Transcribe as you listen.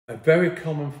A very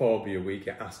common phobia we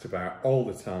get asked about all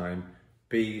the time,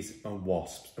 bees and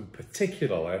wasps, and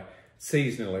particularly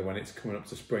seasonally when it's coming up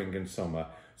to spring and summer.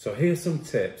 So here's some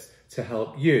tips to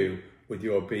help you with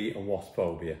your bee and wasp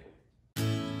phobia.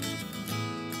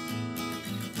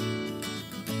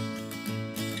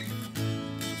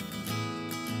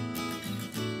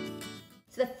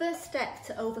 So the first step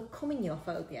to overcoming your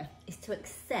phobia is to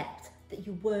accept that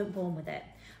you weren't born with it.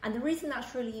 And the reason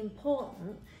that's really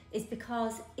important is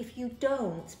because if you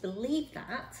don't believe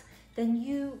that, then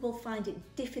you will find it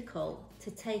difficult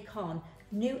to take on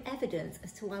new evidence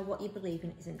as to why what you believe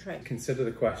in isn't true. Consider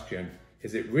the question,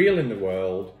 is it real in the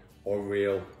world or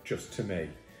real just to me?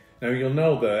 Now you'll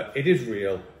know that it is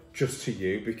real just to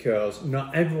you because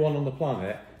not everyone on the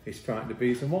planet is frightened of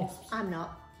bees and wasps. I'm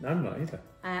not. I'm not either.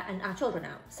 And our children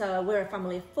are. So we're a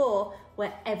family of 4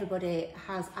 where everybody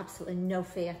has absolutely no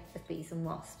fear of bees and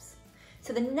wasps.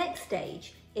 So the next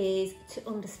stage is to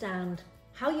understand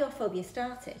how your phobia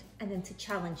started and then to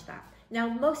challenge that. Now,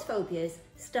 most phobias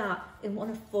start in one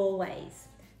of 4 ways.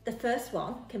 The first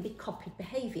one can be copied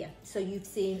behaviour. So you've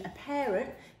seen a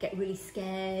parent get really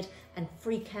scared and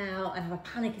freak out and have a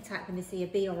panic attack when they see a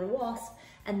bee or a wasp,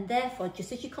 and therefore,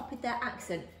 just as you copied their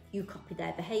accent, you copied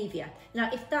their behaviour. Now,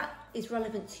 if that is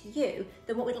relevant to you,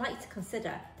 then what we'd like to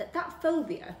consider that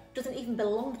phobia doesn't even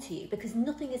belong to you because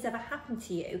nothing has ever happened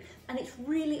to you, and it's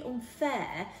really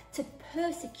unfair to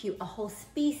persecute a whole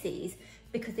species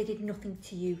because they did nothing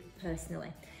to you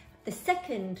personally. The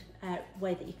second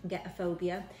way that you can get a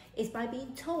phobia is by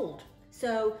being told.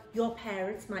 So your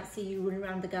parents might see you running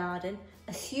around the garden,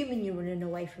 assuming you're running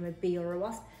away from a bee or a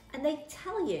wasp, and they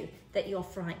tell you that you're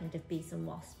frightened of bees and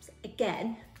wasps.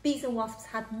 Again, bees and wasps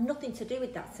had nothing to do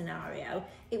with that scenario.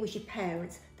 It was your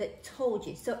parents that told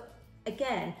you. So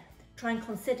again, try and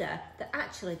consider that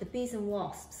actually the bees and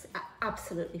wasps are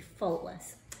absolutely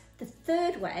faultless. The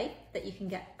third way that you can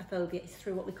get a phobia is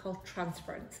through what we call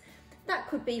transference. That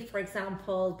could be, for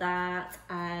example, that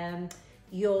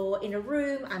you're in a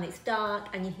room and it's dark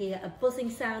and you hear a buzzing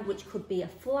sound, which could be a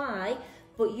fly,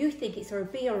 but you think it's a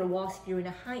bee or a wasp. You're in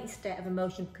a heightened state of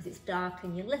emotion because it's dark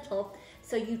and you're little,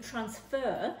 so you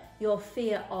transfer your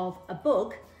fear of a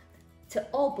bug to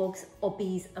all bugs or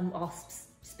bees and wasps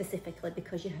specifically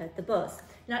because you heard the buzz.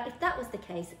 Now, if that was the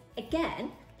case,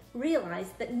 again, realise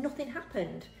that nothing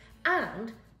happened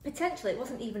and potentially it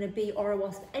wasn't even a bee or a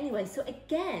wasp anyway, so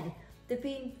again, they're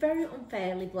being very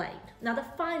unfairly blamed. Now, the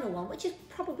final one, which is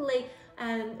probably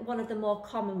one of the more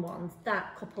common ones,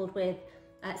 that coupled with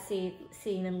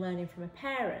seeing and learning from a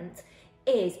parent,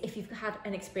 is if you've had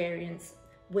an experience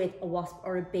with a wasp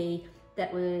or a bee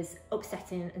that was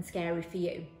upsetting and scary for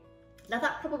you. Now,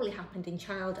 that probably happened in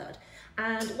childhood,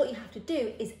 and what you have to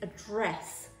do is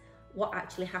address what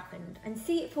actually happened and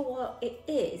see it for what it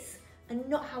is and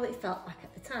not how it felt back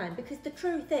at the time, because the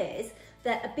truth is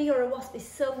that a bee or a wasp is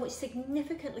so much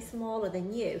significantly smaller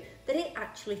than you that it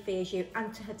actually fears you,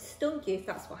 and to have stung you, if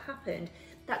that's what happened,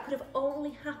 that could have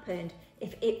only happened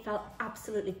if it felt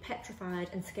absolutely petrified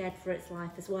and scared for its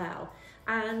life as well.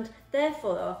 And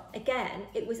therefore, again,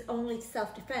 it was only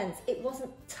self-defense. It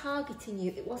wasn't targeting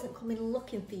you, it wasn't coming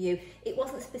looking for you, it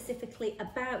wasn't specifically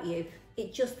about you,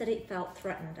 it's just that it felt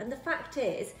threatened. And the fact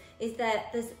is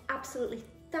that there's absolutely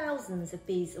thousands of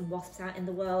bees and wasps out in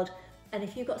the world, and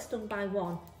if you got stung by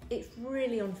one, it's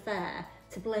really unfair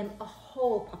to blame a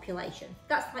whole population.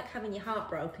 That's like having your heart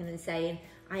broken and saying,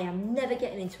 I am never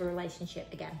getting into a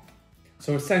relationship again.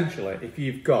 So essentially, if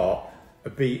you've got a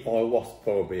bee or a wasp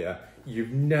phobia,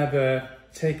 you've never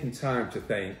taken time to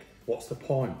think, what's the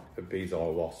point of bees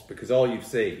or wasps? Because all you've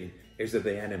seen is they're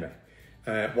the enemy.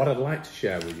 What I'd like to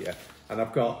share with you, and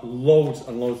I've got loads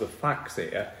and loads of facts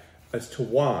here as to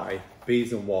why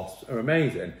bees and wasps are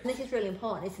amazing. This is really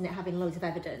important, isn't it, having loads of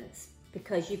evidence,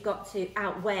 because you've got to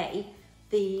outweigh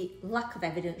the lack of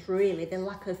evidence, really, the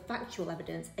lack of factual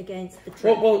evidence against the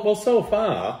truth. Well, so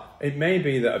far, it may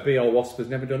be that a bee or wasp has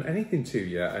never done anything to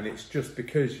you, and it's just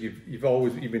because you've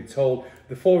been told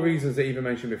the 4 reasons that Eva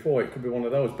mentioned before. It could be one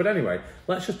of those. But anyway,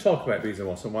 let's just talk about bees and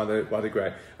wasps and why they're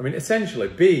great. I mean, essentially,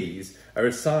 bees are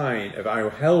a sign of how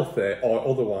healthy or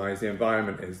otherwise the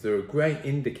environment is. They're a great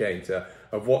indicator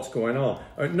of what's going on,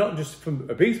 not just from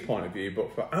a bee's point of view,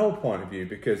 but from our point of view,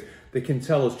 because they can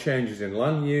tell us changes in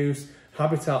land use,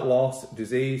 habitat loss,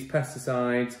 disease,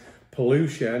 pesticides,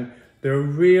 pollution. They're a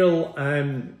real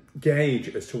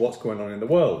gauge as to what's going on in the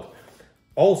world.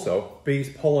 Also, bees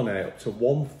pollinate up to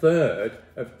 1/3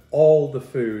 of all the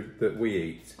food that we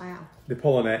eat. Wow. They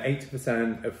pollinate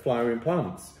 80% of flowering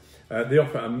plants. They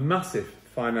offer a massive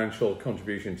financial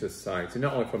contribution to society,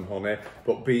 not only from honey,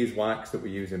 but beeswax that we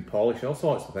use in polish, all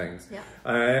sorts of things.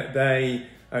 Yeah. They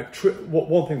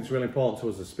One thing that's really important to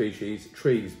us as a species,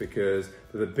 trees, because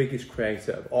they're the biggest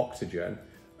creator of oxygen,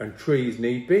 and trees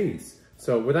need bees.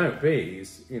 So without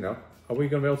bees, you know, are we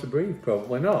going to be able to breathe?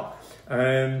 Probably not.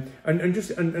 And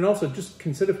also just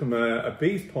consider from a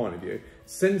bee's point of view,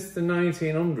 since the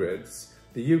 1900s,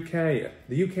 the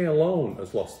UK alone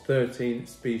has lost 13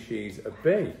 species of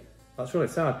bee. That's really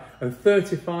sad. And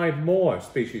 35 more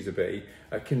species of bee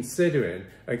are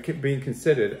being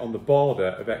considered on the border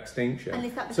of extinction. And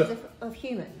is that because of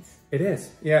humans? It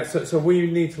is, yeah. So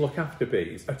we need to look after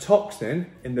bees. A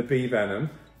toxin in the bee venom,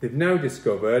 they've now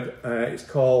discovered, it's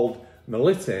called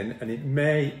melittin, and it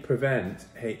may prevent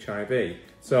HIV.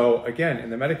 So again, in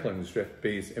the medical industry,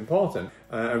 bees important.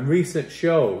 And research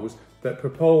shows that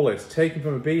propolis taken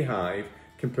from a beehive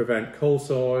can prevent cold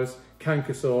sores,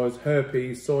 canker sores,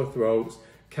 herpes, sore throats,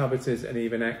 cavities, and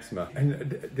even eczema.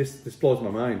 And this blows my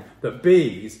mind, that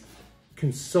bees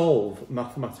can solve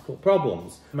mathematical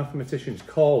problems. Mathematicians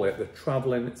call it the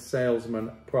travelling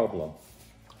salesman problem.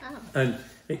 Oh. And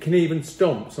it can even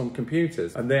stump some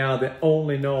computers, and they are the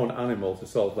only known animal to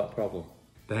solve that problem.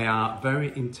 They are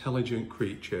very intelligent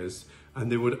creatures,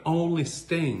 and they would only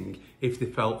sting if they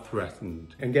felt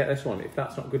threatened. And get this one, if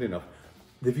that's not good enough,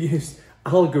 they've used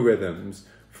algorithms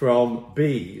from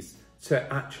bees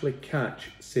to actually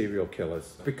catch serial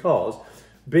killers, because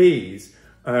bees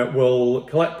will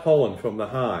collect pollen from the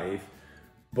hive,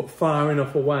 but far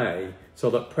enough away so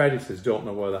that predators don't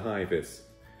know where the hive is.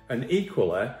 And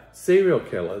equally, serial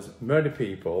killers murder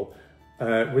people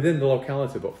within the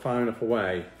locality, but far enough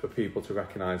away for people to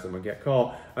recognise them and get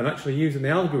caught. And actually using the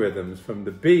algorithms from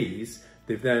the bees,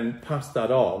 they've then passed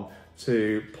that on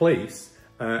to police,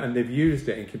 and they've used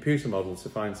it in computer models to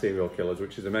find serial killers,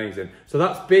 which is amazing. So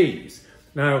that's bees.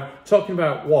 Now, talking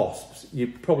about wasps, you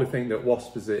probably think that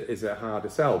wasps is a harder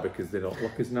sell because they don't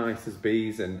look as nice as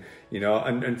bees, and you know,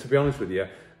 and to be honest with you,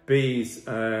 bees,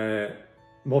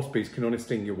 most bees can only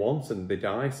sting you once and they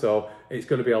die, so it's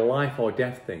going to be a life or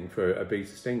death thing for a bee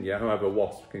to sting you. However,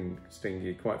 wasps can sting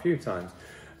you quite a few times.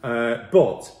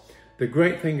 But the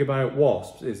great thing about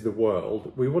wasps is the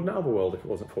world. We wouldn't have a world if it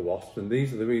wasn't for wasps, and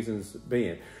these are the reasons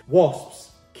being.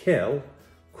 Wasps kill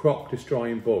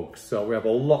crop-destroying bugs, so we have a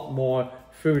lot more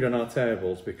food on our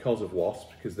tables because of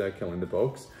wasps, because they're killing the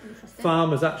bugs.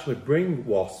 Farmers actually bring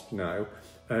wasps now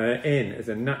in as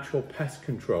a natural pest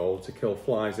control to kill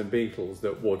flies and beetles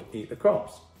that would eat the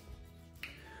crops.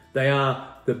 They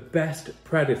are the best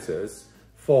predators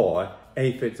for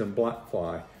aphids and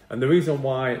blackfly. And the reason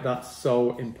why that's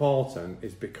so important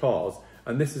is because,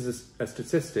 and this is a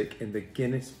statistic in the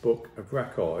Guinness Book of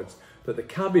Records, that the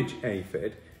cabbage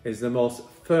aphid is the most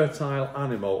fertile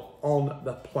animal on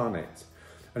the planet.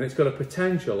 And it's got a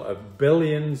potential of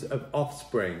billions of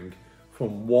offspring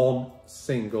from one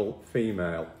single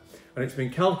female. And it's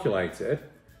been calculated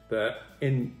that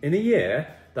in a year,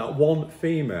 that one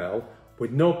female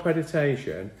with no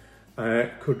predation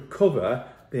could cover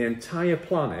the entire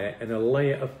planet in a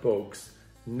layer of bugs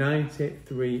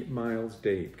 93 miles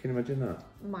deep. Can you imagine that?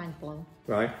 Mind blown.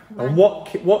 Right? And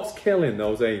what's killing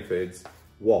those aphids?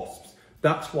 Wasps.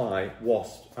 That's why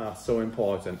wasps are so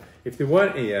important. If they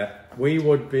weren't here, we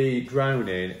would be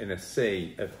drowning in a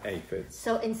sea of aphids.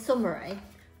 So in summary,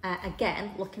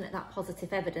 again, looking at that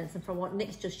positive evidence, and from what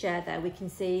Nik's just shared there, we can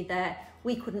see that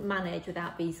we couldn't manage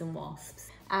without bees and wasps.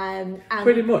 And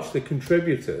pretty much the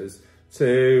contributors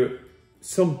to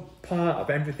some part of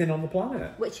everything on the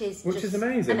planet. Which is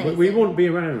amazing. We wouldn't be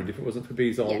around if it wasn't for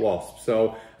bees or wasps.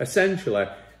 So essentially,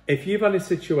 if you've had a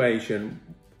situation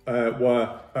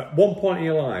where at one point in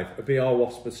your life a bee or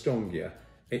wasp has stung you,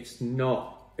 it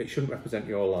shouldn't represent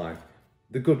your life.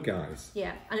 The good guys.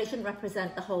 Yeah, and it shouldn't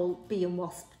represent the whole bee and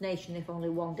wasp nation if only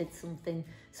one did something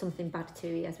bad to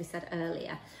you, as we said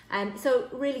earlier. So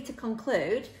really, to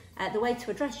conclude, the way to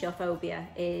address your phobia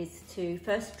is to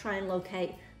first try and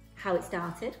locate how it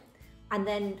started, and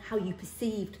then how you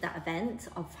perceived that event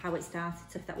of how it started.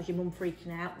 So if that was your mum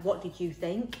freaking out, what did you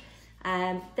think?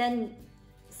 Then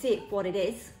see it for what it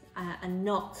is, and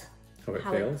not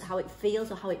how it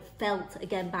feels or how it felt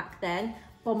again back then.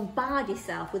 Bombard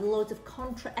yourself with loads of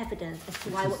contra evidence as to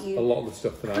why what you a lot of the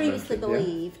stuff that previously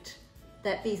believed,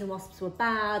 that bees and wasps were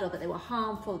bad or that they were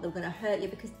harmful, that they were going to hurt you,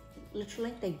 because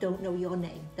literally they don't know your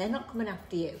name. They're not coming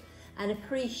after you. And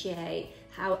appreciate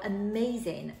how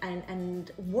amazing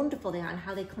and wonderful they are, and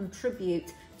how they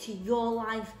contribute to your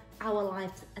life, our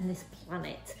lives, and this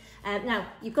planet. Now,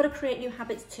 you've got to create new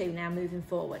habits too now moving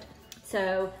forward.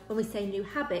 So when we say new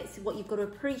habits, what you've got to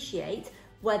appreciate,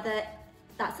 whether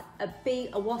that's a bee,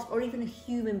 a wasp, or even a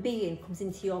human being comes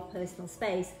into your personal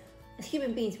space, As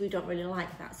human beings, we don't really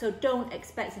like that. So don't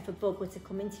expect if a bug were to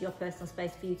come into your personal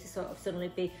space for you to sort of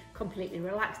suddenly be completely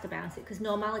relaxed about it, because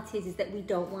normality is that we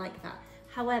don't like that.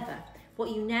 However, what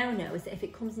you now know is that if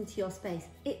it comes into your space,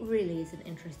 it really isn't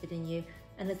interested in you.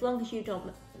 And as long as you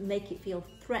don't make it feel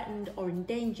threatened or in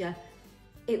danger,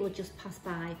 it will just pass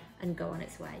by and go on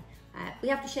its way. We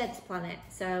have to share this planet,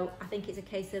 so I think it's a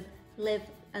case of live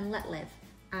and let live,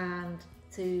 and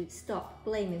to stop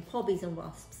blaming poor bees and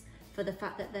wasps for the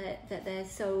fact that they're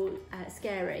so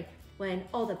scary, when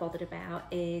all they're bothered about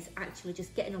is actually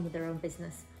just getting on with their own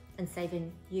business and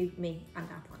saving you, me and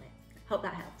our planet. Hope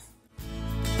that helps.